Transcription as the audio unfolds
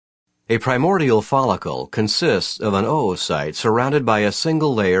A primordial follicle consists of an oocyte surrounded by a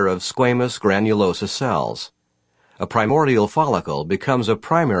single layer of squamous granulosa cells. A primordial follicle becomes a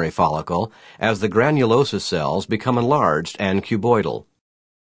primary follicle as the granulosa cells become enlarged and cuboidal.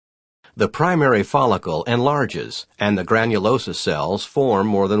 The primary follicle enlarges, and the granulosa cells form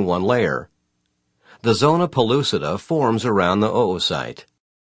more than one layer. The zona pellucida forms around the oocyte.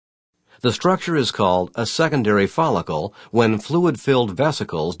 The structure is called a secondary follicle when fluid-filled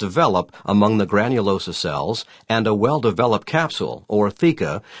vesicles develop among the granulosa cells and a well-developed capsule, or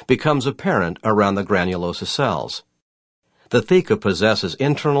theca, becomes apparent around the granulosa cells. The theca possesses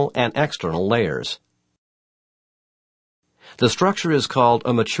internal and external layers. The structure is called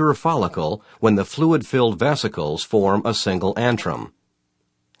a mature follicle when the fluid-filled vesicles form a single antrum.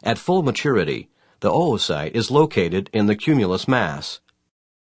 At full maturity, the oocyte is located in the cumulus mass.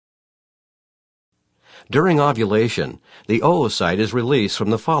 During ovulation, the oocyte is released from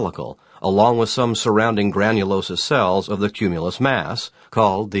the follicle, along with some surrounding granulosa cells of the cumulus mass,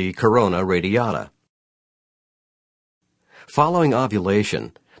 called the corona radiata. Following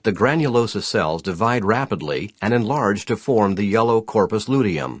ovulation, the granulosa cells divide rapidly and enlarge to form the yellow corpus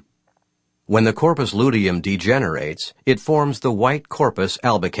luteum. When the corpus luteum degenerates, it forms the white corpus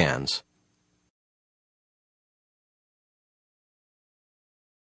albicans.